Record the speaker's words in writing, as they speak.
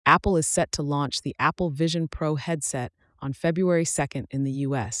Apple is set to launch the Apple Vision Pro headset on February 2nd in the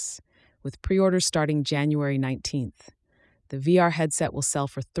US, with pre-orders starting January 19th. The VR headset will sell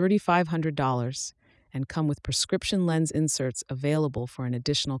for $3,500 and come with prescription lens inserts available for an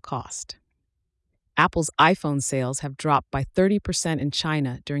additional cost. Apple's iPhone sales have dropped by 30% in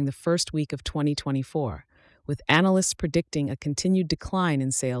China during the first week of 2024, with analysts predicting a continued decline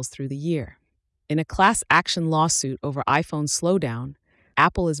in sales through the year. In a class action lawsuit over iPhone slowdown,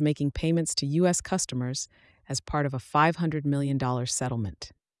 Apple is making payments to U.S. customers as part of a $500 million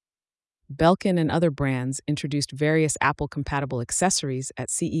settlement. Belkin and other brands introduced various Apple-compatible accessories at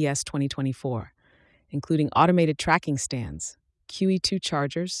CES 2024, including automated tracking stands, QE2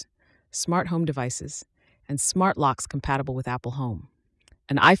 chargers, smart home devices, and smart locks compatible with Apple Home.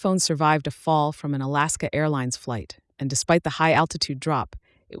 An iPhone survived a fall from an Alaska Airlines flight, and despite the high-altitude drop,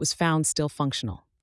 it was found still functional.